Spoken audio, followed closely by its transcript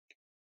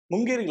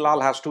Mungeri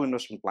Lal has two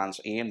investment plans,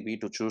 A and B,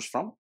 to choose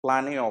from.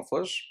 Plan A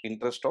offers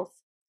interest of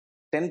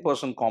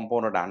 10%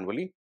 compounded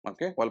annually,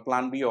 okay, while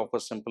Plan B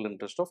offers simple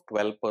interest of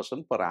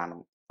 12% per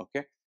annum,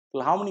 okay.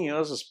 Well, how many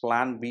years is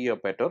Plan B a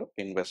better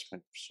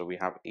investment? So we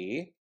have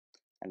A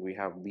and we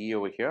have B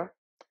over here.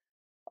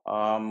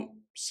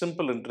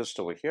 Simple interest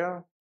over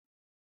here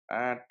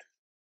at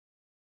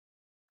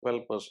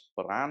 12%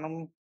 per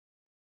annum,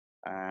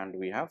 and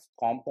we have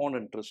compound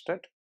interest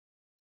at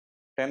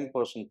 10%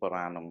 per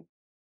annum,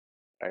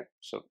 right?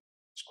 So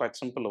it's quite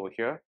simple over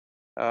here.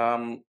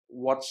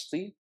 What's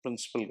the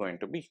principal going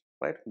to be,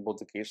 right? In both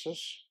the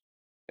cases,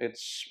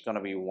 it's going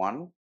to be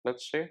 1,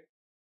 let's say,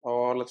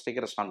 or let's take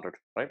it as 100,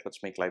 right?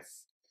 Let's make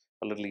life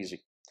a little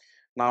easy.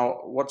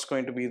 Now, what's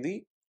going to be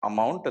the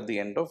amount at the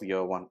end of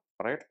year 1,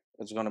 right?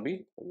 It's going to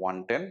be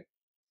 110,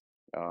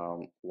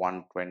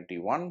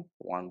 121,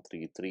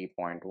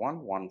 133.1,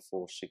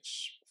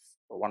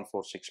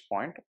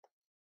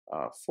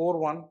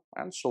 146.41,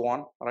 and so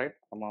on, right?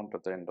 Amount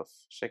at the end of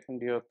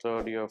second year,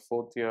 third year,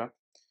 fourth year,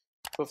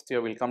 fifth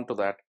year. We'll come to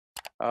that.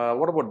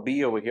 What about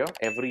B over here?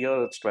 Every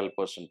year it's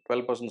 12%.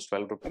 12% is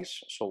 12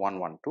 rupees. So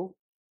 112,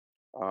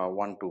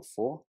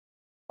 124,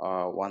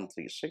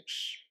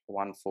 136,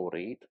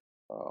 148,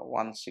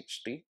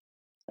 160.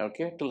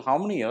 Okay, till how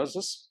many years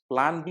is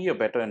Plan B a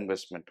better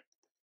investment?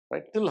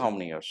 Right? Till how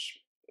many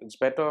years? It's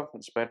better,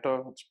 it's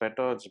better, it's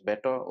better, it's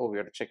better. Oh, we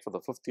have to check for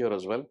the fifth year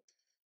as well.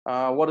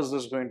 What is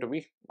this going to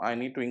be? I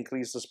need to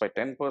increase this by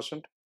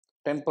 10%.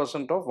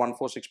 10% of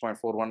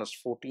 146.41 is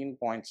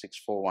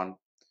 14.641.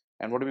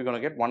 And what are we going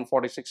to get?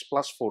 146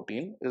 plus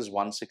 14 is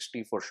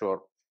 160 for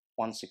sure.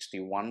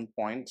 161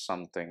 point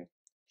something.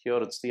 Here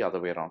it's the other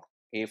way around.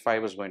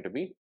 A5 is going to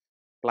be,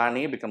 Plan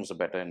A becomes a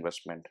better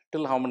investment.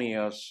 Till how many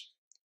years?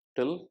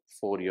 Till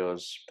 4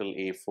 years, till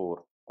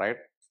A4, right?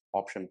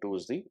 Option 2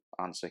 is the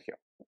answer here.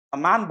 A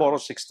man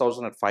borrows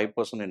 6,000 at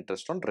 5%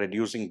 interest on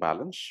reducing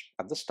balance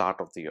at the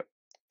start of the year.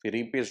 If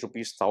he repays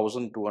rupees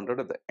 1,200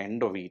 at the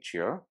end of each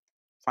year,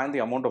 find the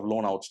amount of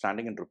loan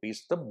outstanding in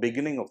rupees at the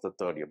beginning of the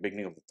third year.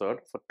 Beginning of the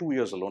third, for 2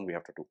 years alone we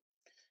have to do.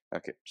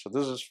 Okay, so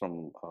this is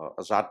from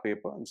a ZAT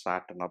paper, and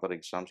ZAT and other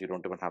exams you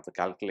don't even have the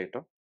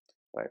calculator,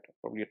 right?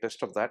 Probably a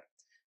test of that.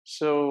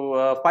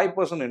 So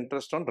 5%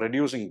 interest on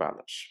reducing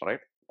balance,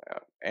 right?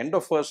 End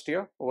of first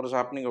year, what is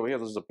happening over here?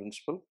 This is the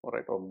principal,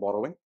 right, or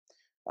borrowing.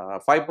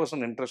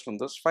 5% interest on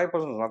this. 5%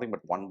 is nothing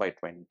but 1 by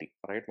 20,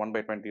 right? 1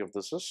 by 20 of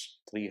this is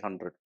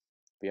 300.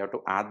 We have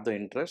to add the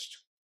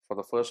interest for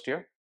the first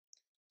year,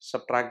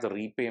 subtract the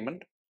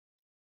repayment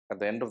at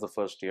the end of the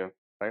first year,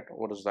 right?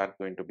 What is that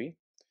going to be?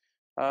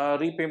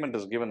 Repayment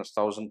is given as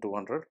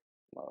 1,200.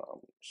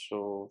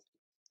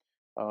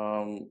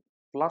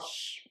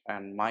 Plus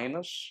and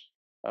minus,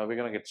 we're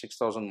going to get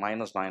 6,000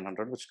 minus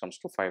 900, which comes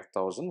to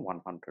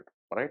 5,100,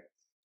 right?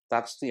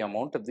 That's the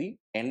amount at the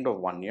end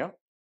of 1 year.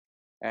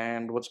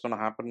 And what's going to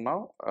happen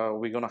now?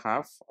 We're going to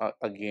have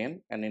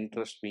again an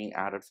interest being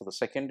added for the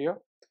second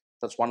year.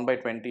 That's 1 by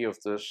 20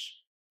 of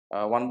this.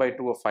 1 by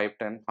 2 of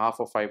 510. Half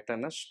of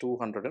 510 is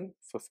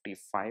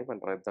 255. I'll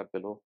write that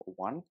below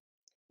 1.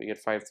 We get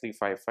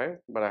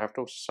 5355, but I have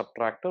to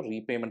subtract a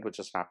repayment which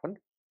has happened,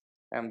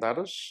 and that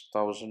is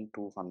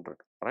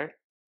 1,200, right?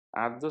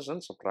 Add this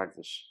and subtract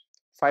this.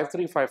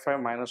 5355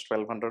 minus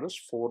 1,200 is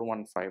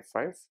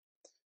 4155,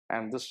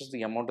 and this is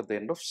the amount at the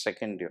end of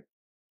second year.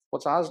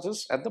 What's asked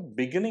is at the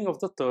beginning of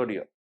the third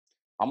year.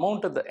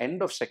 Amount at the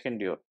end of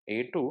second year,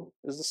 A2,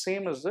 is the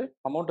same as the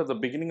amount at the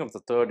beginning of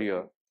the third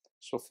year.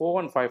 So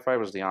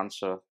 4155 is the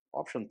answer.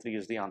 Option 3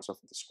 is the answer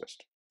for this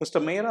question.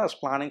 Mr. Mehra is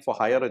planning for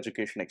higher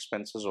education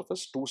expenses of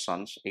his two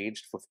sons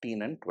aged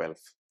 15 and 12.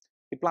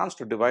 He plans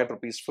to divide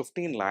rupees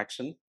 15 lakhs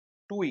in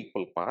 2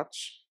 equal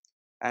parts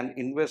and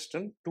invest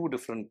in 2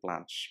 different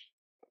plans.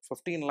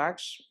 15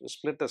 lakhs is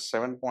split as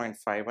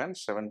 7.5 and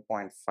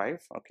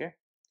 7.5, okay,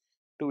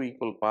 2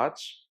 equal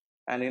parts,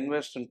 and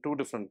invest in 2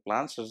 different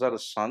plans so that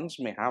his sons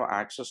may have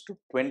access to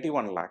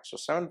 21 lakhs. So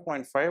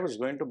 7.5 is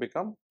going to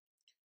become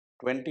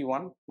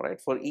 21, right,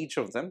 for each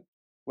of them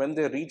when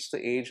they reach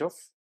the age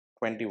of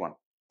 21.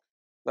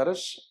 That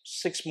is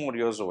 6 more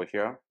years over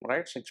here,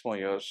 right? 6 more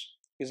years.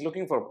 He's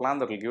looking for a plan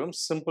that will give him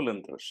simple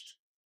interest,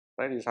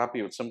 right? He's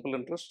happy with simple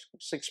interest.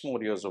 6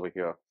 more years over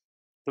here.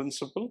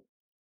 Principal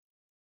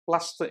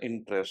plus the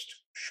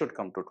interest should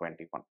come to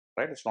 21,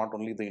 right? It's not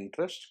only the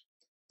interest,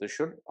 they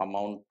should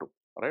amount to,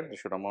 right? They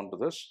should amount to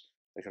this.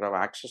 They should have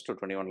access to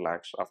 21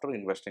 lakhs after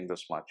investing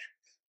this much.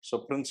 So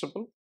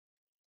principal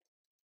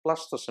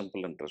plus the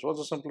simple interest. What's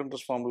the simple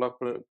interest formula?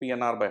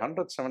 PNR by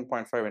 100,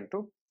 7.5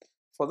 into,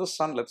 for this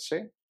son, let's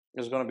say,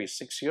 is going to be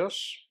 6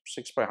 years,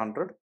 6 by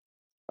 100.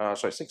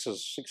 6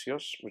 is 6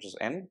 years, which is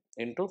n,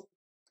 into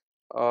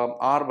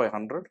r by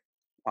 100,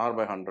 r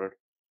by 100.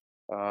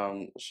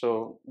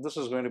 So this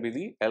is going to be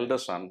the elder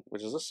son,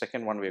 which is the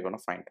second one we're going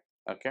to find.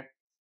 Okay.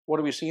 What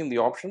do we see in the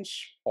options?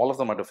 All of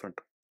them are different,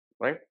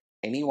 right?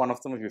 Any one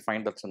of them, if you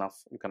find that's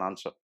enough, you can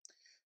answer.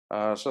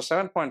 So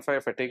 7.5,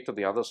 if I take to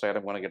the other side,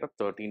 I'm going to get a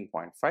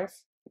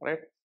 13.5,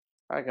 right?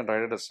 I can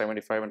write it as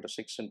 75 into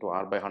 6 into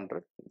r by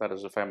 100. That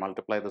is, if I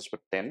multiply this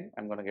with 10,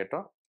 I'm going to get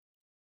a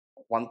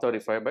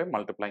 135 by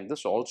multiplying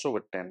this also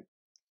with 10.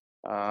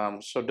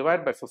 So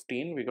divide by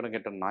 15, we're going to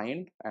get a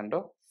 9 and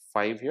a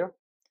 5 here.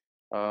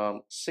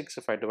 6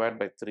 if I divide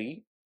by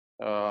 3,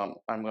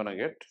 I'm going to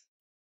get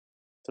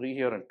 3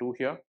 here and 2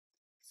 here.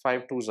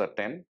 5 2s are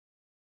 10,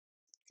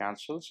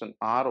 cancels, and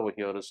R over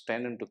here is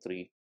 10 into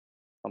 3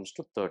 comes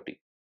to 30.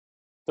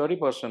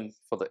 30%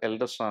 for the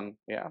elder son,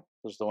 yeah,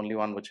 is the only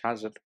one which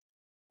has it.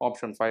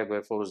 Option 5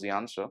 therefore is the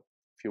answer.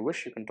 If you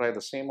wish, you can try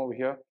the same over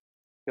here.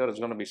 Here it's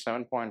going to be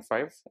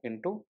 7.5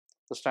 into,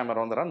 this time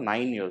around there are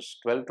 9 years,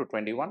 12 to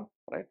 21,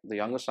 right? The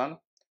younger son,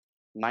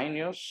 9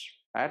 years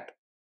at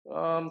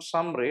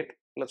some rate,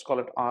 let's call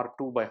it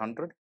R2 by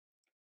 100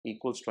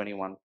 equals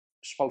 21.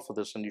 Solve for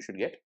this and you should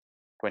get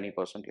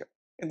 20% here.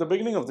 In the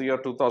beginning of the year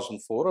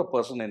 2004, a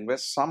person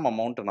invests some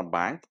amount in a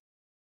bank.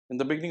 In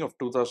the beginning of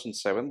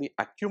 2007, the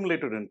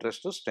accumulated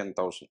interest is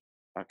 10,000.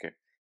 Okay.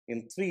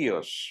 In 3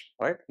 years,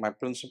 right? My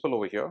principal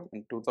over here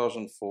in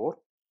 2004,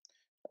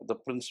 the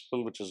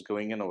principal which is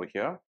going in over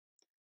here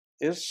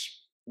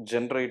is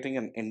generating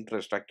an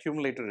interest,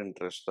 accumulated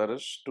interest, that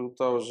is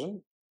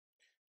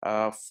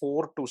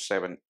 2004 to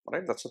 7,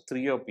 right? That's a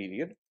 3-year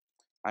period.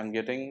 I'm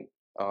getting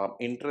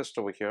interest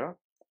over here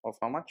of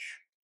how much?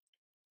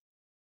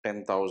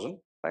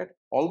 10,000, right?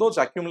 Although it's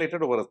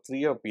accumulated over a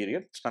 3-year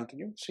period, let's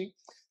continue. See,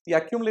 the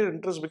accumulated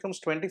interest becomes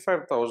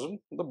 25,000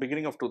 in the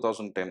beginning of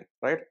 2010,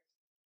 right?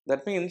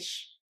 That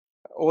means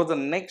over the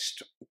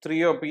next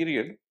 3-year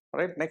period,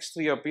 right? Next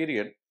 3-year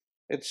period,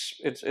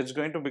 it's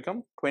going to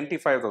become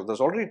 25,000.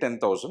 There's already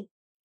 10,000,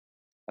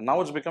 and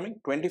now it's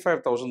becoming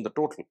 25,000 the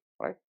total,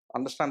 right?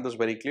 Understand this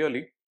very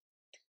clearly.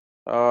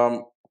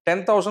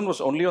 10,000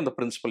 was only on the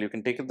principal. You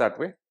can take it that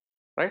way,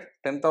 right?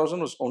 10,000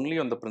 was only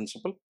on the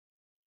principal,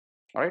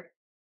 all right?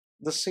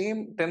 The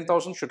same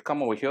 10,000 should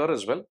come over here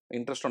as well,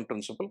 interest on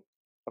principal,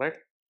 right?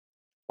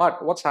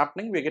 But what's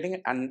happening? We're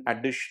getting an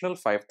additional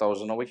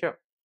 5,000 over here.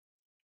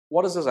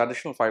 What is this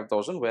additional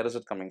 5,000? Where is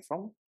it coming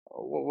from?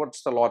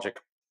 What's the logic?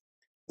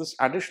 This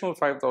additional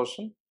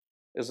 5,000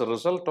 is a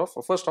result of,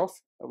 first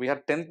off, we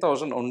had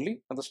 10,000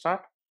 only at the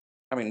start.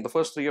 I mean, the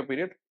first 3-year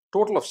period,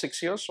 total of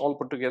 6 years all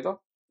put together,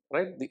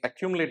 right? The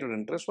accumulated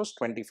interest was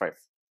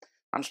 25.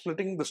 I'm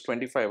splitting this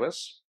 25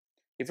 as,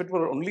 if it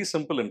were only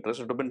simple interest,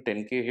 it would have been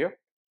 10K here,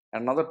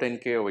 another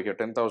 10K over here,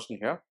 10,000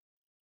 here,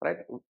 right?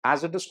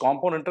 As it is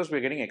compound interest,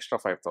 we're getting extra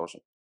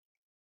 5,000.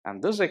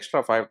 And this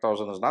extra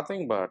 5,000 is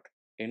nothing but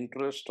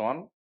interest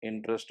on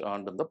interest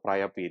earned in the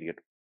prior period.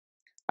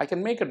 I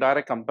can make a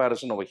direct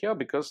comparison over here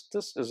because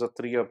this is a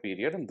 3-year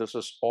period and this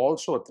is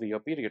also a 3-year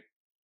period,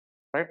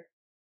 right?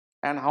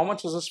 And how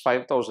much is this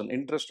 5,000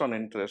 interest on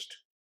interest?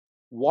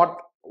 What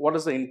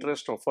is the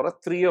interest for a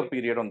 3-year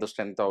period on this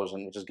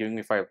 10,000, which is giving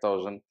me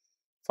 5,000?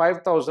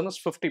 5,000 is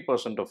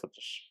 50% of it,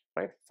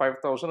 right?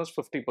 5,000 is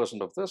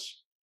 50% of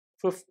this.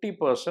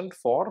 50%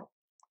 for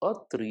a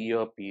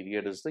 3-year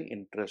period is the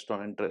interest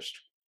on interest.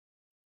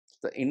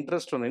 The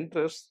interest on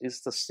interest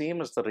is the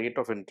same as the rate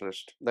of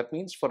interest. That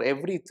means for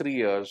every 3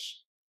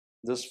 years,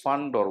 this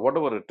fund or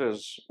whatever it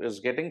is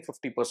getting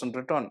 50%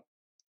 return.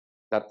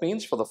 That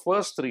means for the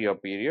first 3-year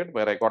period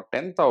where I got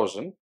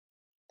 10,000,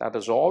 that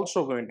is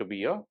also going to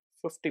be a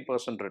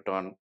 50%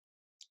 return.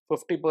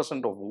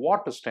 50% of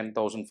what is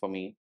 10,000 for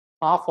me?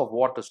 Half of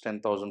what is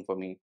 10,000 for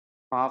me?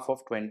 Half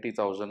of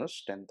 20,000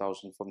 is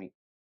 10,000 for me.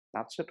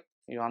 That's it.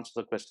 You answer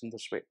the question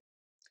this way.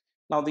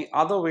 Now, the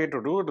other way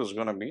to do it is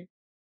going to be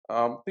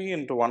P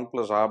into 1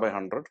 plus R by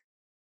 100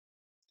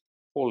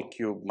 whole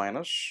cube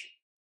minus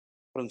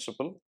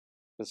principal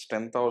is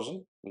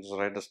 10,000. We'll just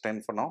write as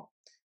 10 for now.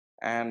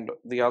 And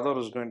the other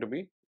is going to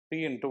be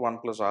P into 1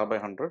 plus R by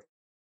 100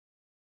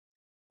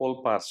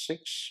 whole power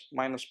 6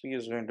 minus P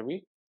is going to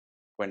be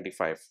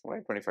 25,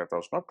 right?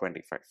 25,000, not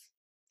 25.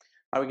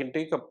 Now we can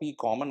take a P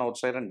common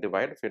outside and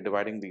divide. If you're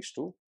dividing these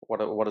two,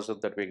 what is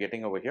it that we're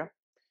getting over here?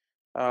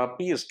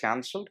 P is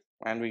cancelled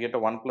and we get a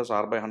 1 plus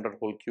R by 100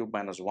 whole cube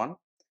minus 1.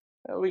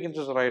 We can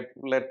just write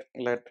let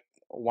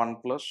 1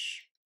 plus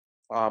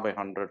R by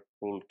 100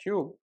 whole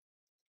cube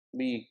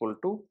be equal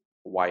to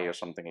Y or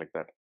something like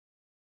that,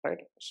 right?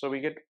 So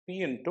we get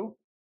P into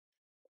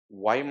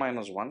Y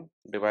minus 1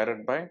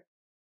 divided by,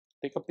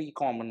 take a P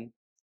common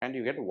and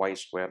you get Y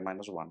square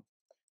minus 1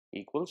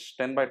 equals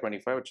 10 by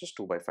 25, which is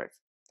 2 by 5,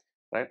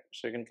 right?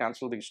 So you can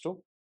cancel these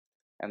two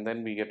and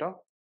then we get a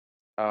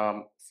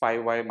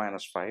 5y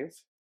minus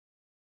 5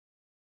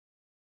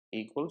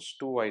 equals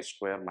 2y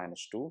square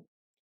minus 2,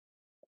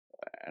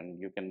 and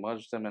you can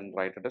merge them and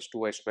write it as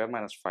 2y square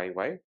minus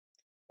 5y.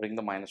 Bring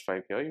the minus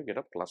 5 here, you get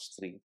a plus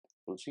 3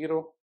 equals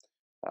 0.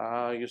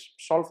 You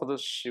solve for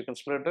this, you can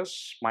split it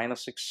as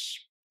minus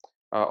 6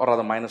 or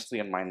rather minus 3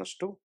 and minus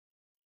 2,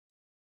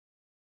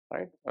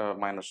 right?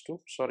 Minus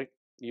 2, sorry.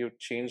 You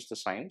change the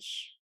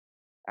signs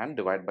and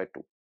divide by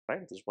 2,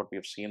 right? This is what we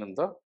have seen in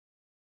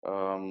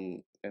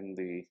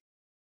the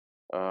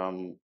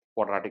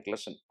quadratic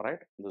lesson, right?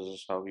 This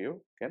is how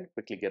you can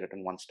quickly get it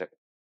in one step.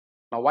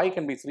 Now y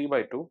can be 3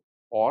 by 2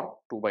 or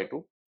 2 by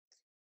 2.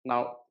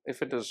 Now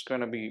if it is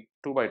going to be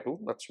 2 by 2,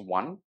 that's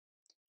 1.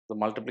 the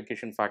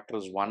multiplication factor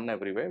is 1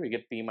 everywhere, we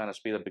get p minus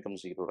p, that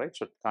becomes 0, right?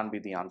 So it can't be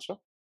the answer.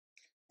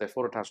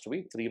 Therefore, it has to be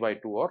 3 by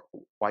 2, or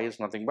y is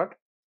nothing but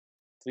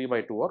 3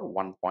 by 2 or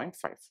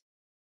 1.5.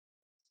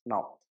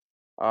 Now,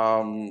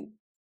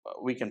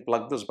 we can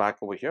plug this back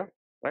over here,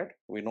 right?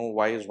 We know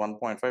y is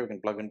 1.5. We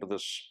can plug into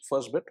this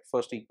first bit,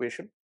 first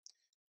equation,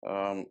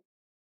 um,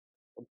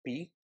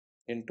 p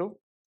into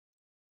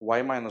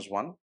y minus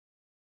 1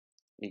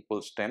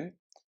 equals 10,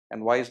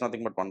 and y is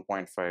nothing but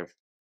 1.5.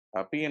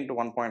 P into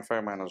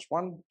 1.5 minus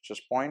 1, which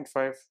is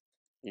 0.5,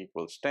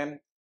 equals 10.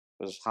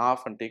 This is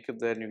half, and take it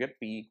there, and you get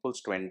p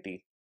equals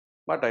 20.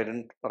 But I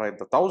didn't write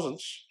the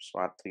thousands, so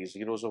add 3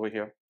 zeros over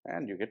here,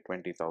 and you get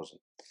 20,000.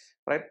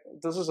 Right?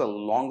 This is a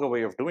longer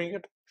way of doing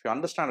it. If you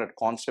understand it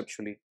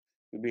conceptually,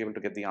 you'll be able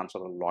to get the answer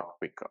a lot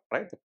quicker.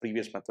 Right? The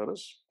previous method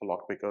is a lot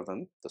quicker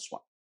than this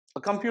one.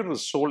 A computer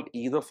is sold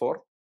either for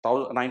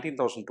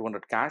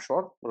 19,200 cash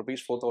or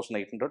rupees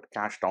 4,800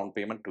 cash down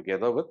payment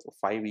together with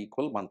 5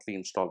 equal monthly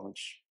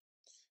installments.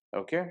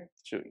 Okay,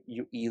 so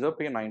you either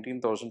pay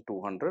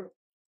 19,200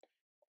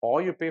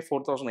 or you pay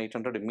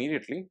 4,800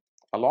 immediately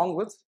along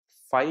with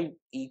 5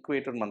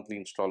 equated monthly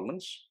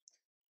installments.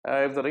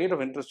 If the rate of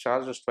interest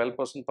charged is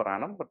 12% per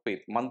annum, but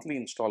paid monthly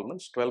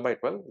installments 12 by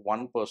 12,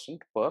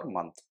 1% per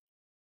month.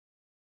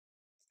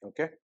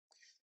 Okay,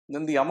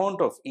 then the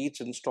amount of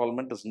each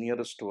installment is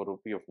nearest to a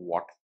rupee of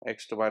what?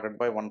 X divided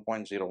by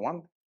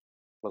 1.01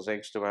 plus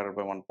x divided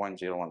by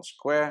 1.01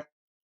 square,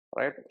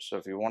 right? So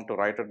if you want to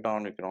write it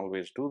down, you can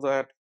always do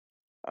that.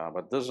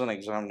 But this is an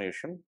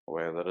examination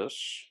where there is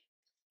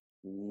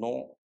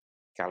no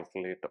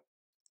calculator,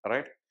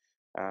 right?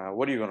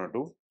 What are you going to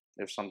do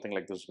if something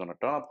like this is going to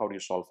turn up? How do you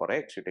solve for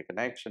x? You take an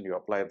x and you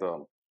apply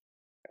the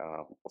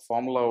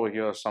formula over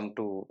here, sum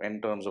to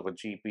n terms of a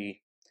GP,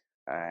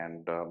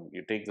 and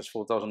you take this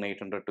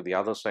 4,800 to the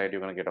other side,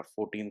 you're going to get a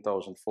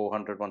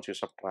 14,400 once you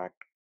subtract,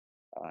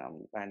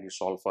 and you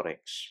solve for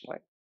x,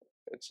 right?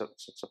 It's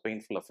a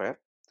painful affair.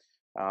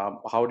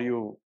 How do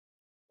you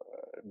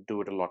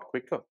do it a lot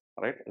quicker,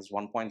 right? Is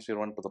 1.01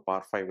 to the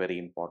power 5 very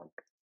important,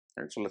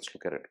 right? So let's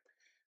look at it.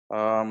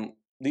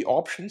 The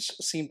options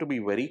seem to be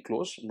very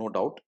close, no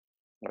doubt,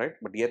 right?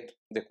 But yet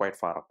they're quite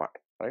far apart,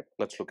 right?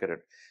 Let's look at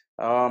it.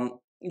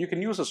 You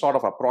can use a sort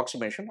of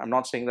approximation. I'm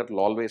not saying that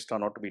will always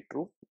turn out to be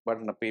true, but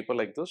in a paper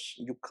like this,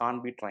 you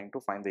can't be trying to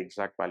find the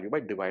exact value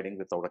by dividing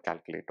without a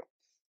calculator.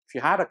 If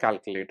you had a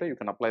calculator, you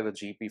can apply the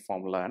GP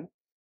formula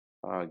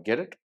and get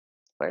it,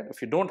 right?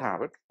 If you don't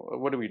have it,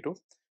 what do we do?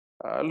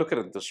 Look at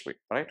it this way,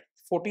 right?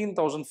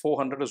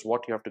 14,400 is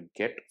what you have to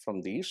get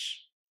from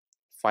these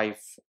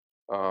 5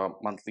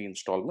 monthly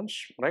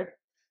installments, right?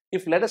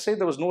 If let us say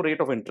there was no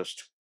rate of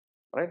interest,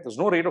 right? There's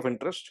no rate of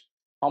interest.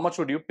 How much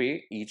would you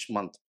pay each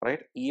month,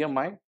 right?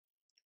 EMI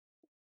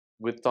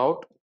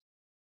without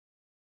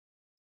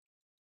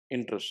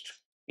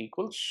interest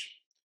equals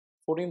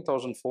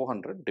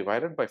 14,400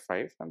 divided by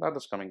 5, and that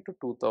is coming to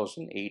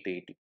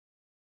 2,880,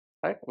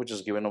 right? Which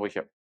is given over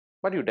here.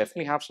 But you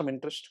definitely have some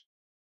interest.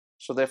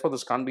 So therefore,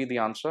 this can't be the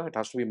answer. It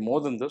has to be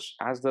more than this.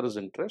 As there is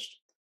interest,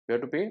 we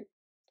have to pay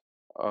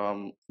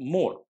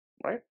more,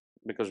 right?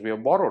 Because we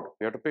have borrowed,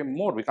 we have to pay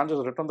more. We can't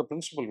just return the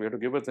principal. We have to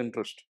give it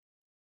interest.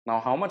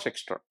 Now, how much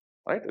extra,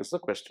 right, is the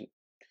question.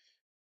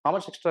 How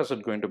much extra is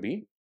it going to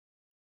be?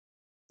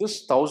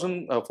 This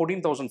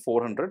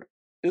 14,400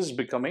 is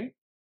becoming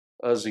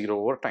a zero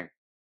over time.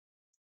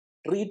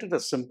 Treat it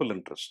as simple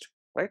interest,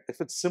 right? If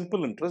it's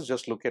simple interest,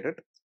 just look at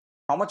it.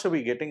 How much are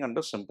we getting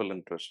under simple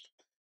interest?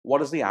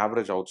 What is the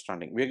average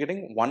outstanding? We are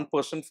getting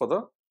 1% for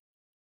the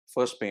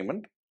first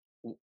payment,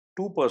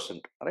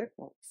 2%, right?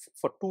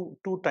 For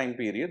two time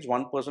periods,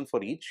 1%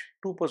 for each,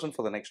 2%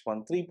 for the next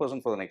one,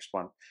 3% for the next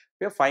one.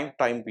 We have 5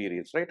 time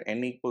periods, right?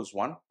 N equals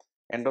 1,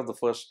 end of the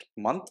first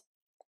month,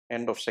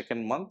 end of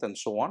second month, and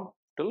so on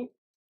till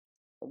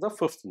the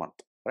 5th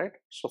month, right?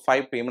 So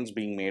 5 payments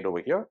being made over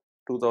here,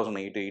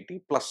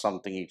 2,880 plus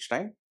something each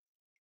time.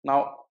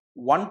 Now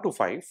 1 to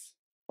 5,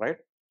 right?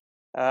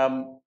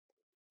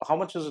 How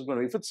much is it going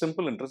to be? If it's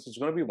simple interest, it's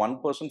going to be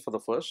 1% for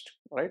the first,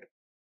 right?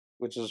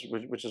 Which has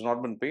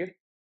not been paid.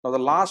 Now the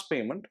last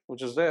payment,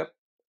 which is there,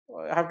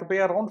 I have to pay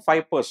around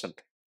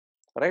 5%,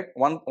 right?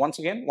 Once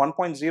again,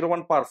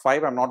 1.01 per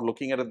 5, I'm not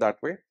looking at it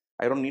that way.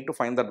 I don't need to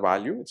find that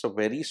value. It's a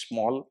very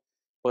small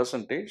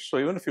percentage. So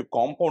even if you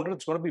compound it,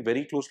 it's going to be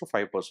very close to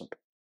 5%.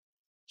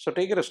 So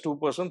take it as 2%,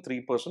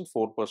 3%,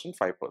 4%,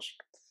 5%.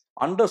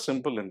 Under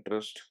simple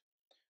interest,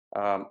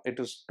 it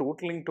is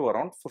totaling to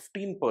around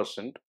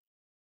 15%,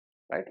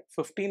 right?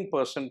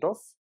 15% of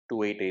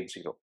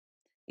 2880.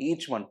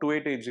 Each one,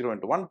 2880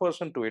 into 1%,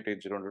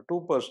 2880 into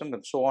 2%,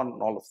 and so on,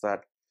 all of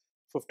that.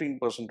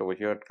 15% over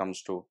here, it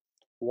comes to,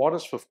 what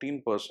is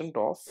 15%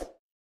 of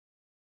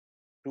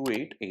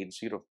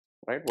 2880,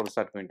 right? What is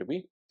that going to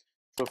be?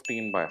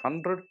 15 by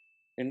 100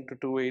 into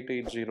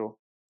 2880,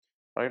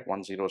 right?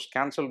 1 zero is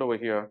cancelled over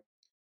here.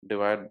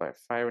 Divide by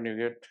 5 and you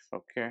get,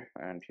 okay,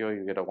 and here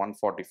you get a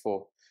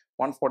 144.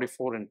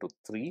 144 into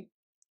 3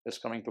 is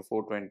coming to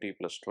 420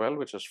 plus 12,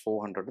 which is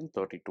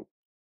 432.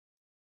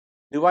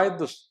 Divide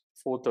this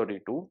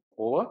 432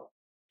 over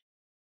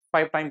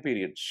 5 time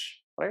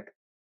periods, right?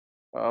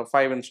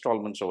 5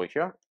 installments over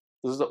here.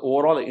 This is the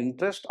overall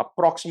interest,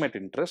 approximate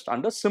interest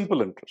under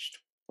simple interest,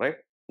 right?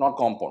 Not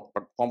compound,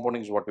 but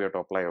compounding is what we have to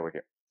apply over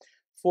here.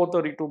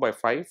 432 by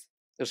 5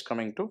 is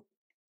coming to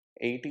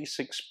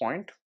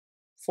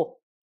 86.4,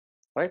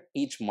 right?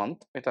 Each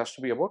month it has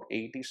to be about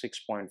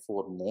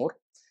 86.4 more.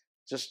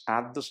 Just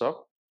add this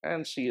up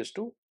and see as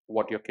to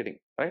what you're getting,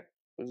 right?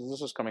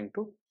 This is coming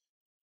to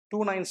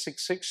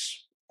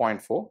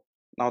 2966.4.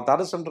 Now that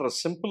is under a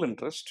simple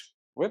interest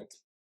with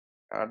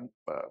uh,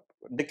 uh,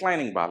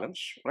 declining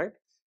balance, right?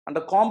 And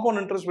the compound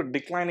interest with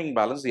declining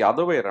balance, the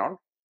other way around,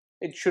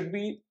 it should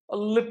be a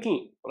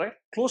little, right,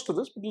 close to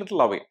this, but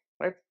little away,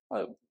 right?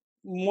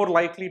 More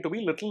likely to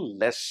be little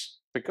less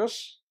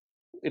because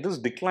it is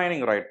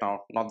declining right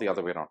now, not the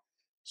other way around.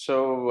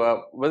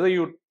 So whether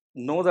you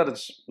know that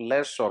it's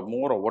less or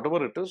more or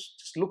whatever it is,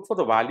 just look for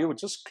the value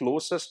which is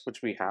closest,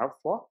 which we have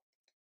for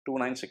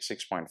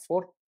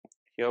 2966.4.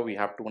 Here we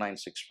have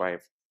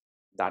 2965.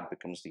 That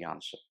becomes the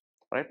answer,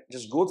 right?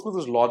 Just go through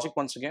this logic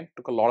once again.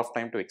 Took a lot of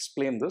time to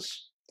explain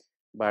this,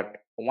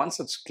 but once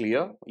it's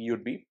clear,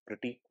 you'd be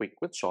pretty quick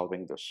with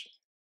solving this.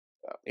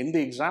 In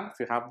the exam, if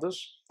you have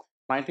this,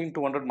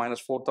 19,200 minus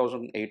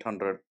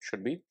 4,800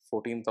 should be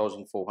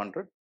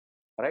 14,400,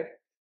 right?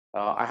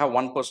 I have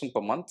 1%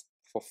 per month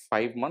for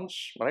 5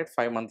 months, right?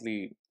 5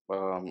 monthly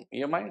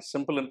EMI.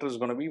 Simple interest is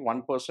going to be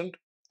 1%,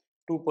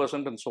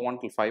 2%, and so on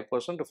till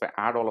 5%. If I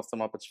add all of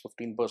them up, it's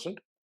 15%.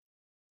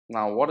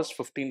 Now, what is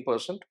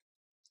 15%?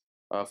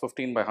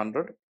 15 by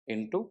 100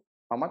 into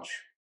how much?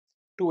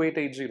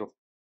 2880,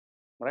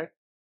 right?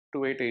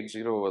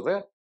 2880 over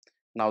there.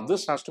 Now,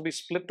 this has to be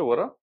split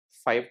over a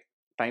 5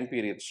 time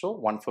period. So,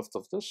 1/5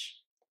 of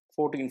this,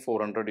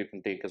 14,400 you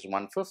can take as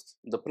 1/5.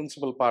 The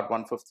principal part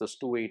 1/5 is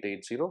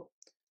 2880.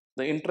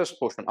 The interest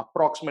portion,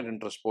 approximate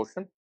interest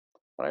portion,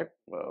 right?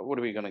 What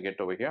are we going to get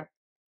over here?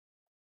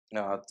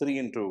 3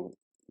 into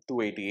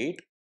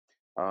 288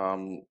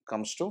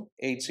 comes to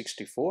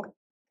 864.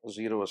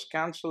 0 is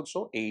cancelled,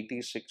 so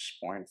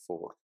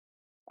 86.4.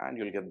 And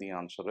you'll get the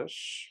answer is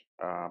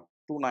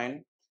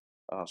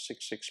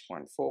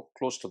 2966.4,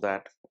 close to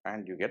that,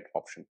 and you get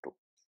option 2.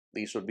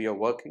 These would be your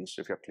workings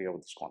if you're clear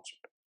with this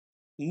concept.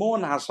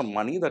 Mohan has some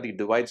money that he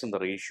divides in the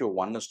ratio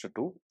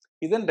 1:2.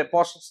 He then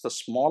deposits the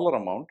smaller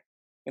amount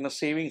in a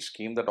savings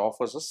scheme that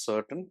offers a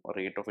certain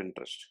rate of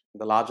interest.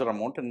 The larger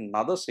amount in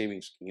another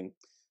savings scheme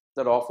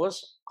that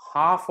offers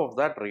half of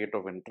that rate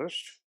of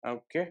interest.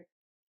 Okay.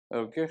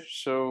 Okay.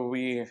 So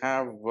we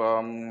have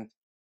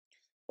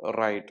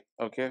right.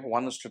 Okay.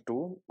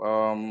 1:2.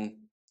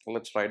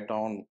 Let's write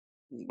down.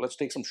 Let's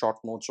take some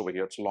short notes over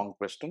here. It's a long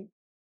question,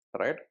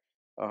 right?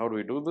 How do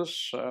we do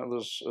this?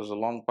 This is a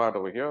long part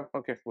over here.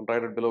 Okay, we'll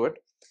write it below it.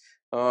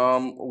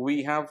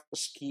 We have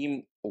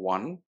scheme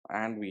 1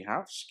 and we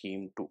have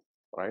scheme 2,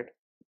 right?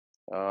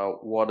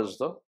 What is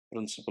the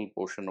principal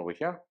portion over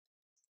here?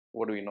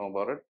 What do we know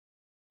about it?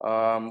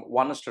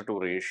 1:2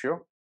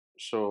 ratio.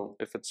 So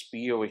if it's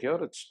P over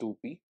here, it's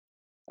 2P.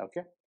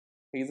 Okay.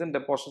 He then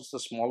deposits the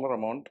smaller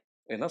amount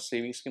in a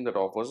savings scheme that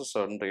offers a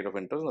certain rate of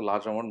interest, and the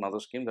large amount in another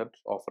scheme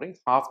that's offering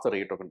half the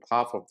rate of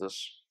half of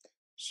this.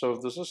 So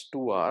if this is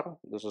 2R,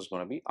 this is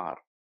going to be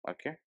R.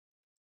 Okay.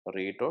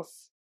 Rate of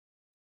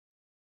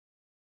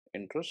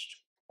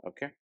interest.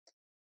 Okay.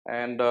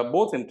 And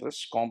both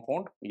interests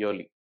compound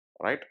yearly,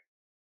 right?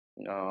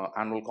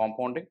 Annual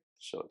compounding.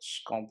 So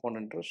it's compound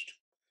interest.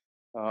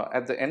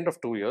 At the end of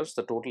 2 years,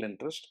 the total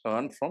interest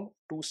earned from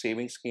 2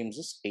 savings schemes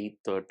is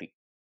 830.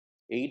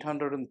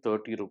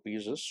 830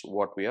 rupees is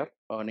what we are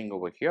earning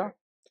over here.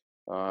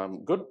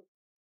 Good.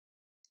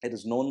 It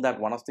is known that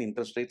one of the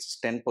interest rates is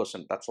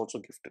 10%. That's also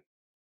gifted.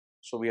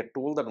 So we are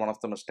told that one of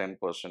them is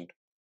 10%.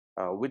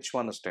 Which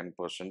one is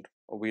 10%?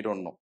 We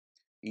don't know.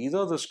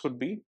 Either this could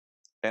be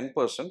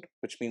 10%,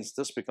 which means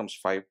this becomes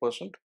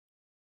 5%,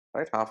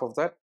 right? Half of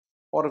that.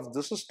 Or if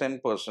this is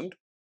 10%,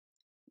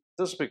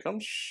 this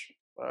becomes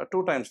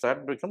 2 times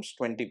that becomes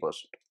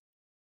 20%.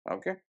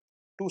 Okay.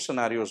 2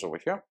 scenarios over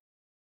here.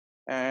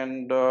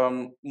 And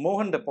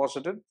Mohan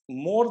deposited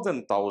more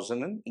than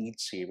 1,000 in each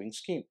saving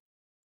scheme.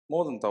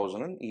 More than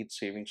 1,000 in each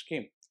saving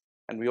scheme.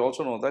 And we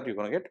also know that you're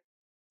going to get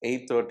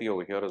 830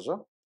 over here as a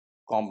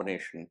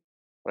combination,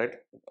 right?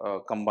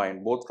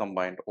 Combined, both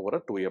combined over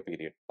a 2-year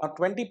period. Now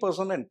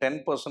 20% and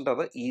 10% are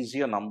the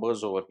easier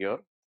numbers over here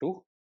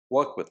to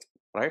work with,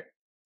 right?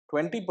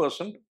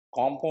 20%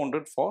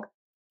 compounded for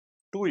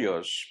 2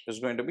 years is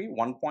going to be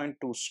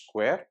 1.2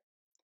 square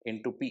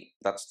into P.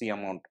 That's the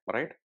amount,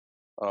 right?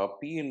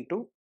 P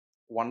into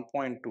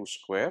 1.2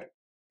 square.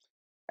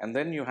 And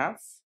then you have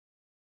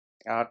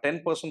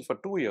 10% for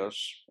 2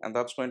 years, and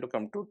that's going to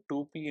come to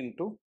 2P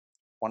into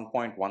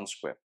 1.1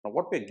 square. Now,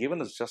 what we're given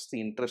is just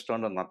the interest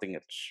earned and nothing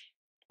else,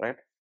 right?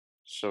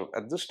 So,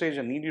 at this stage,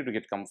 I need you to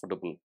get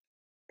comfortable.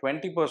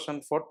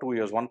 20% for 2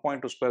 years,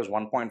 1.2 square is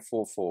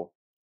 1.44.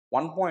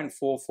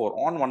 1.44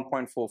 on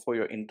 1.44,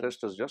 your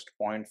interest is just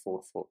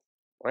 0.44,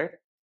 right?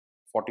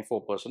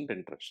 44%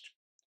 interest.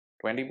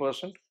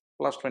 20%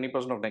 plus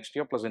 20% of next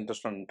year plus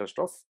interest on interest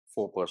of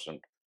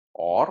 4%.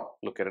 Or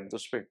look at it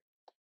this way.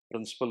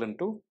 principal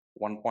into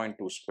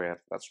 1.2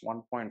 square, that's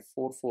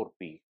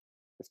 1.44p.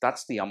 If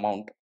that's the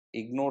amount,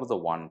 ignore the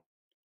 1.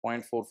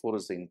 0.44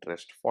 is the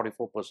interest,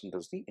 44%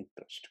 is the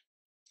interest.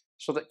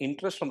 So the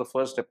interest on the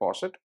first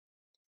deposit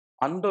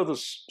under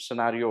this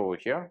scenario over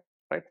here,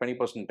 right,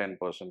 20%, 10%,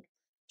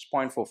 it's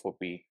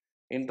 0.44p.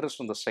 Interest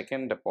on the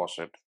second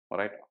deposit,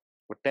 right,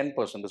 with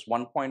 10% is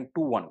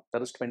 1.21,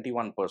 that is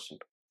 21%,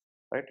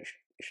 right? You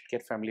should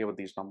get familiar with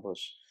these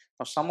numbers.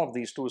 Now, sum of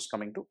these two is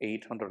coming to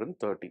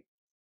 830.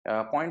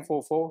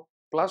 0.44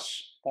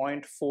 plus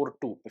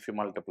 0.42 if you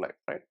multiply,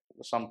 right?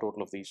 The sum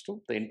total of these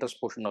two, the interest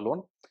portion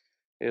alone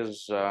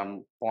is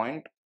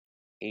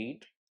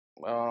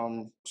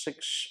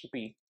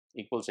 0.86p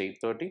equals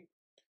 830,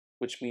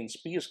 which means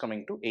p is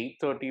coming to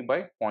 830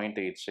 by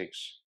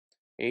 0.86,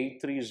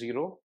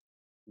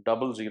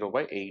 83000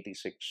 by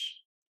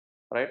 86,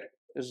 right?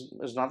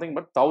 Is nothing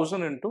but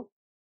 1000 into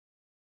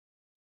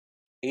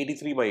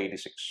 83 by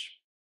 86.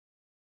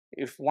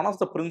 If one of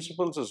the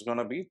principles is going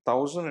to be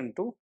 1000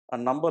 into a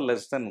number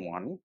less than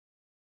 1,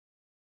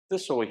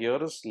 this over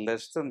here is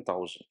less than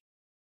 1000.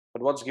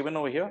 But what's given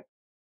over here?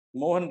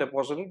 Mohan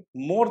deposited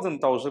more than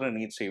 1000 in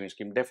each saving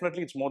scheme.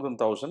 Definitely it's more than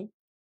 1000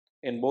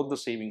 in both the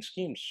saving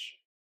schemes,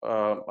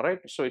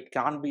 right? So it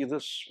can't be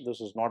this.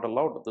 This is not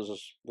allowed. This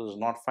is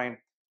not fine.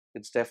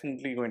 It's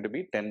definitely going to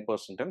be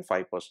 10% and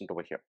 5%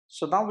 over here.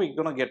 So now we're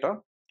going to get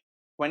a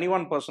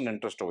 21%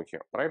 interest over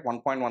here, right?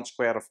 1.1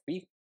 square of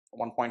p,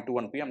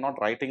 1.21p. I'm not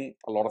writing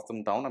a lot of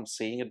them down. I'm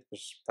saying it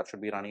because that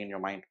should be running in your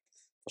mind.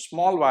 For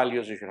small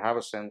values, you should have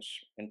a sense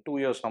in 2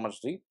 years how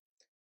much the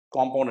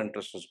compound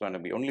interest is going to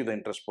be, only the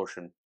interest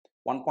portion.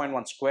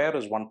 1.1 square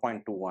is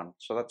 1.21.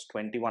 So that's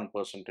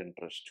 21%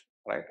 interest,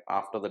 right?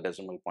 After the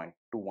decimal point,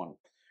 21.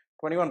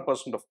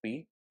 21% of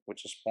p,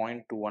 which is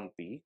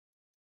 0.21p,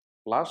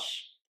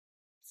 plus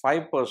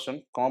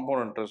 5%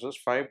 compound interest is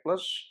 5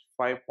 plus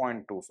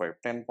 5.25,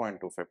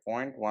 10.25,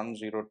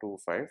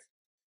 0.1025.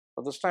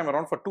 But this time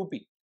around for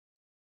 2p,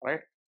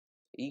 right,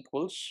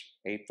 equals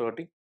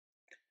 830.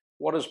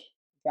 What is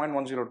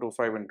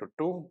 0.1025 into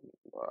 2?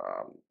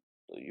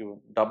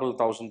 You double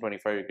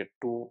 1025, you get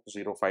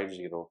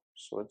 2050.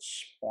 So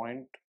it's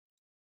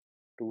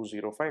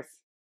 0.205.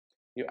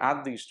 You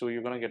add these two,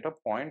 you're going to get a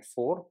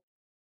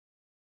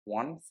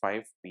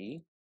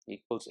 0.415p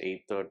equals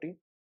 830,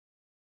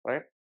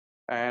 right?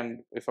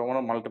 And if I want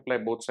to multiply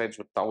both sides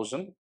with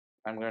 1000,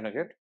 I'm going to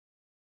get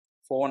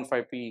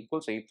 415p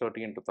equals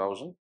 830 into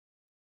 1000.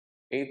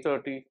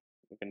 830,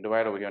 you can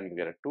divide over here and you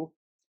get a 2.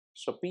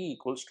 So p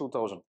equals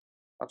 2000.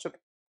 That's it.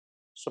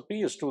 So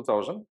p is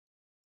 2000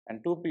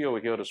 and 2p over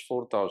here is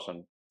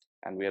 4000,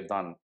 and we are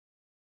done.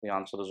 The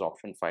answer is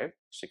option 5,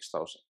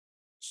 6000.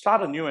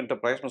 Start a new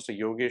enterprise. Mr.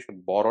 Yogesh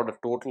had borrowed a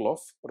total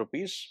of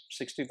rupees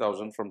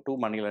 60,000 from two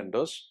money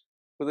lenders,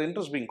 with the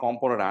interest being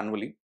compounded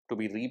annually to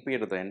be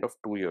repaid at the end of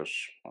 2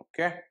 years.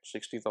 Okay,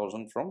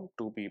 60,000 from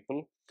two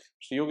people.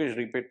 So Yogesh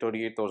repaid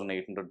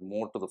 38,800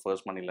 more to the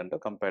first money lender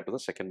compared to the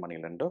second money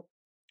lender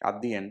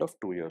at the end of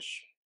 2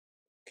 years.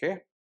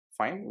 Okay,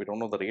 fine. We don't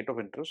know the rate of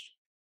interest.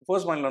 The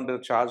first money lender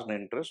charged an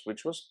interest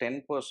which was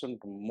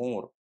 10%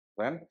 more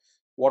than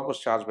what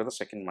was charged by the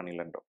second money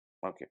lender.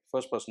 Okay,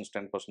 first person is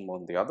 10% more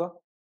than the other.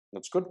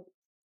 That's good.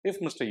 If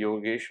Mr.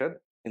 Yogesh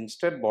had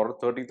instead borrowed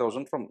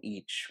 30,000 from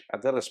each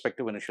at their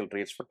respective initial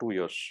rates for 2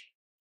 years,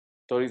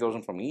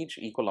 30,000 from each,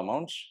 equal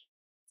amounts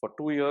for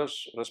 2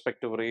 years,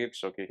 respective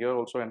rates. Okay, here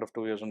also end of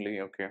 2 years only.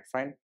 Okay,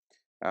 fine.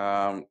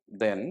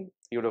 Then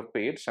he would have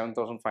paid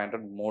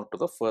 7,500 more to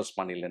the first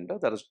money lender.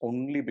 That is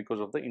only because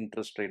of the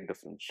interest rate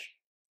difference,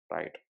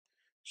 right?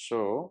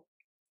 So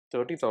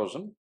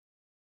 30,000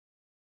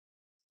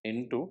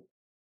 into,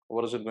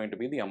 what is it going to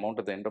be? The amount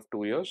at the end of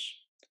 2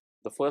 years.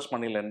 The first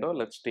money lender,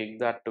 let's take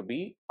that to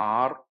be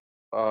R,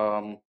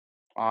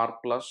 R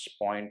plus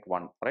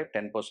 0.1, right?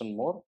 10%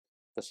 more.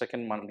 The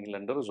second money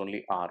lender is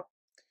only R.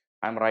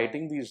 I'm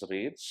writing these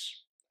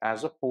rates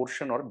as a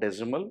portion or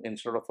decimal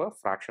instead of a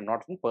fraction,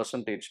 not in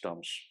percentage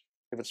terms.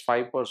 If it's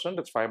 5%,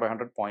 it's 5 by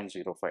 100,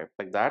 0.05.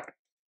 Like that,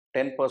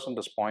 10%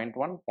 is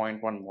 0.1,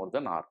 0.1 more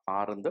than R,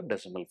 R in the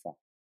decimal form.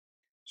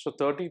 So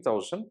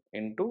 30,000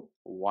 into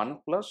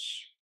 1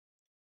 plus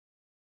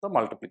the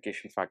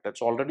multiplication factor.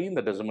 It's already in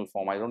the decimal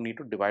form. I don't need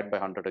to divide by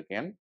 100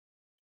 again.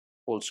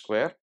 Whole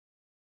square,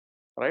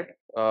 right?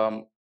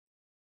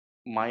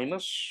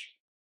 Minus,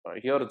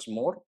 here it's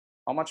more.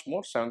 How much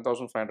more?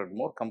 7,500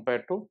 more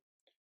compared to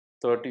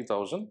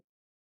 30,000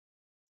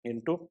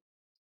 into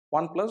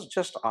 1 plus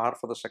just R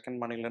for the second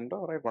money lender,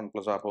 right? 1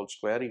 plus R whole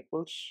square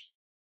equals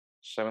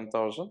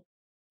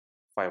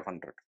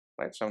 7,500,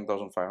 right?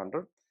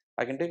 7,500.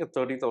 I can take a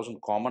 30,000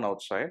 common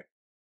outside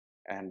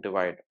and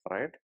divide,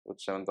 right,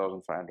 with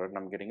 7,500, and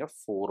I'm getting a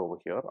 4 over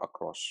here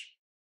across.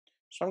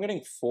 So I'm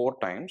getting 4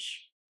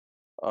 times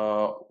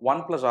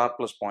 1 plus R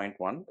plus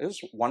 0.1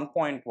 is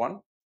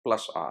 1.1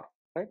 plus R,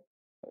 right?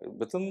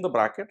 Within the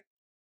bracket,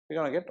 we're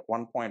going to get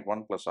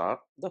 1.1 plus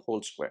R, the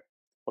whole square.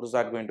 What is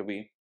that going to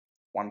be?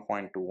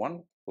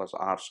 1.21 plus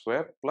R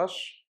square plus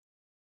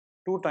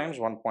 2 times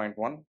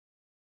 1.1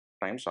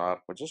 times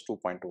R, which is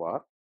 2.2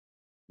 R,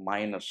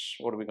 minus,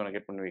 what are we going to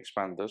get when we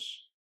expand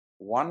this?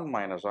 1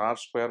 minus r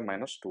square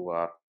minus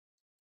 2r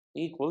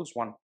equals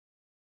 1.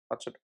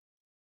 That's it.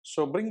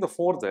 So bring the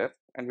 4 there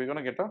and we're going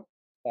to get a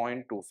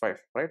 0.25,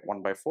 right?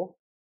 1 by 4.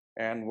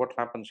 And what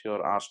happens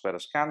here? R square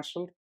is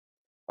cancelled.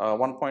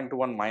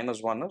 1.21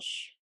 minus 1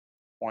 is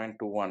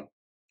 0.21.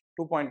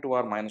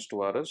 2.2r minus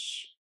 2r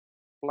is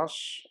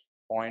plus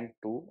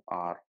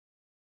 0.2r.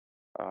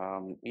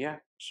 Yeah,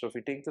 so if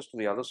we take this to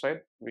the other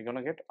side, we're going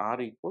to get r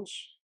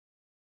equals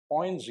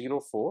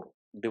 0.04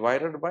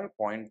 divided by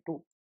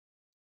 0.2.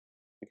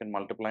 We can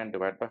multiply and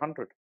divide by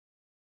 100.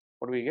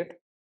 What do we get?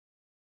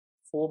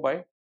 4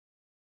 by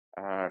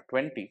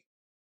 20,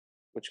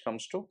 which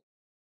comes to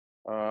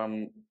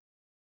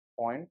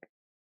 0.2.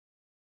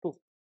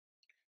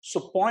 So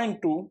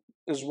 0.2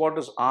 is what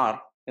is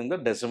r in the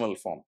decimal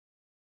form,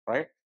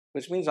 right?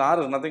 Which means r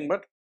is nothing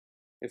but,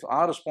 if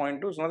r is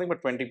 0.2, it's nothing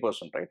but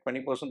 20%, right?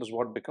 20% is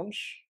what becomes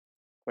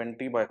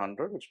 20 by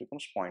 100, which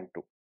becomes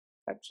 0.2,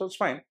 right? So it's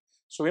fine.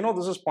 So we know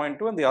this is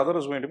 0.2 and the other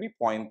is going to be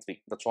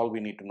 0.3. That's all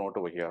we need to note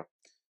over here.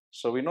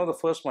 So we know the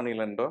first money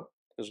lender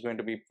is going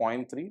to be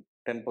 0.3,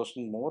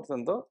 10% more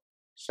than the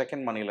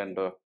second money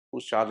lender,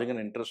 who's charging an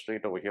interest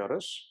rate over here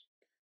is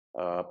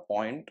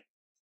 0.2,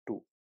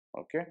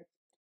 okay?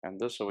 And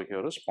this over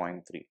here is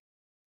 0.3.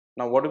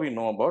 Now, what do we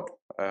know about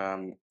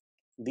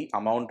the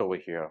amount over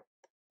here,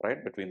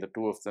 right, between the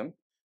two of them?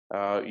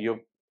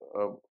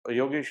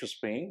 Yogesh is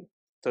paying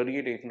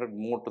 38,800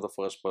 more to the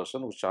first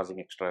person who's charging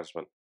extra as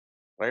well,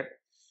 right?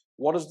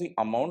 What is the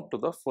amount to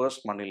the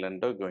first money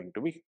lender going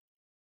to be?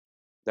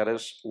 That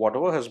is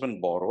whatever has been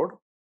borrowed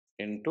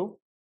into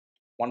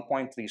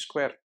 1.3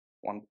 square,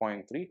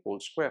 1.3 whole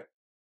square,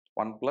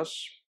 1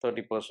 plus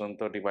 30%,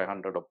 30 by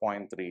 100 or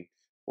 0.3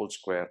 whole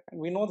square.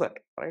 And we know that,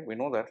 right? We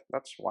know that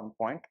that's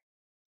 1.69,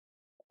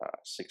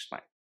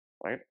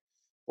 right?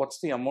 What's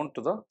the amount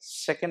to the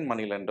second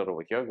money lender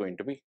over here going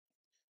to be?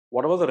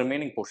 Whatever the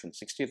remaining portion,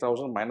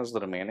 60,000 minus the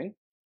remaining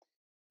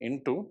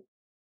into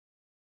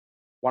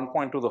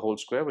 1.2 the whole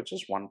square, which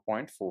is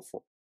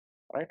 1.44,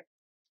 right?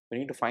 We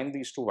need to find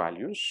these two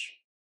values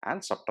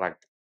and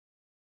subtract them.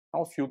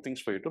 Now, a few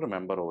things for you to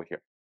remember over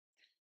here.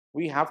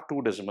 We have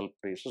two decimal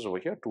places over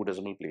here, two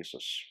decimal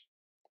places.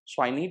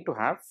 So I need to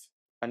have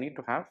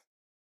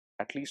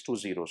at least two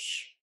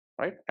zeros,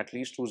 right? At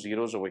least two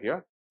zeros over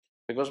here,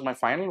 because my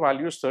final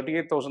value is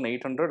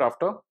 38,800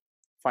 after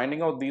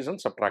finding out these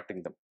and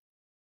subtracting them,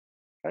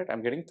 right?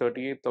 I'm getting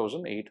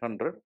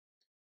 38,800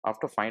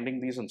 after finding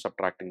these and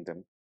subtracting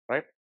them,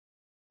 right?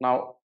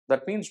 Now,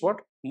 that means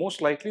what?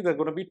 Most likely there are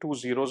going to be two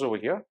zeros over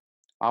here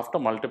after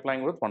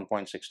multiplying with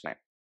 1.69.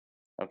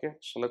 Okay,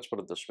 so let's put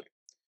it this way.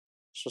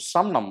 So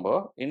some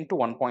number into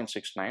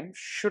 1.69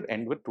 should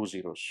end with two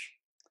zeros.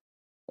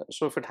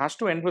 So if it has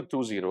to end with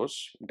two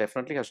zeros,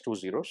 definitely has two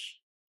zeros.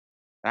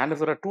 And if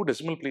there are two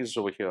decimal places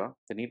over here,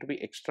 there need to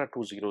be extra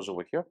two zeros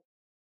over here,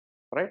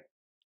 right?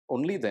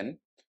 Only then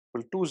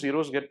will two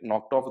zeros get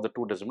knocked off with the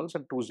two decimals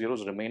and two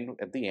zeros remain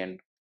at the end,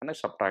 and I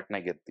subtract and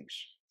I get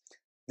these.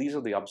 These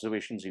are the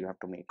observations you have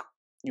to make.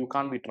 You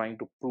can't be trying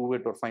to prove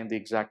it or find the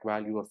exact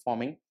value or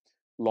forming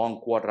long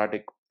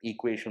quadratic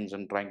equations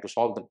and trying to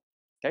solve them.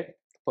 Okay?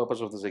 The purpose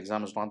of this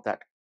exam is not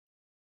that.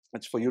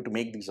 It's for you to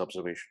make these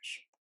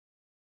observations.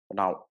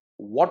 Now,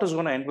 what is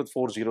going to end with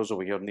four zeros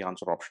over here in the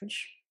answer options?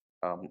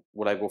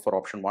 Would I go for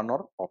option 1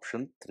 or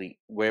option 3?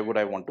 Where would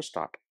I want to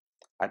start?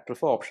 I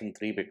prefer option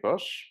 3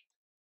 because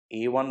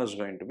A1 is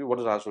going to be, what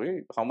is asked,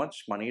 how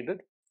much money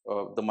did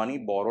the money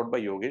borrowed by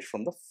Yogesh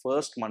from the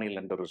first money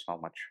lender is how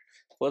much?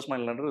 First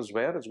money lender is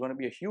where it's going to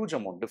be a huge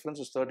amount. Difference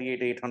is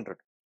 38,800.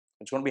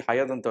 It's going to be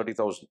higher than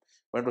 30,000.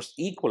 When it was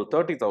equal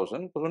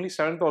 30,000, it was only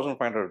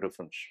 7,500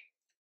 difference.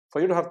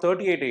 For you to have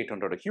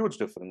 38,800, a huge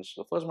difference,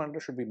 the first money lender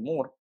should be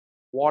more.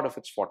 What if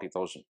it's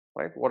 40,000,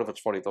 right? What if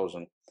it's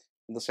 40,000?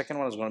 The second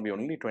one is going to be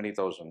only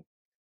 20,000.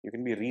 You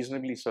can be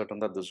reasonably certain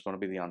that this is going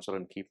to be the answer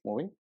and keep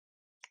moving.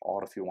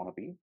 Or if you want to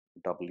be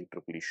doubly,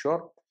 triply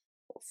sure,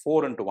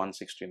 4 into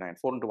 169.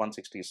 4 into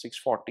 160 is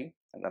 640,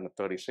 and then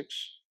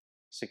 36,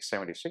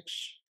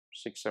 676,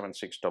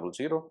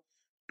 67600.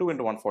 2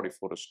 into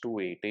 144 is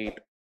 288.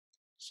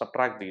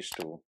 Subtract these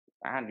two,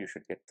 and you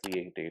should get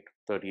 388,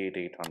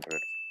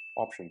 38,800.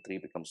 Option 3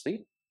 becomes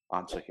the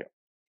answer here.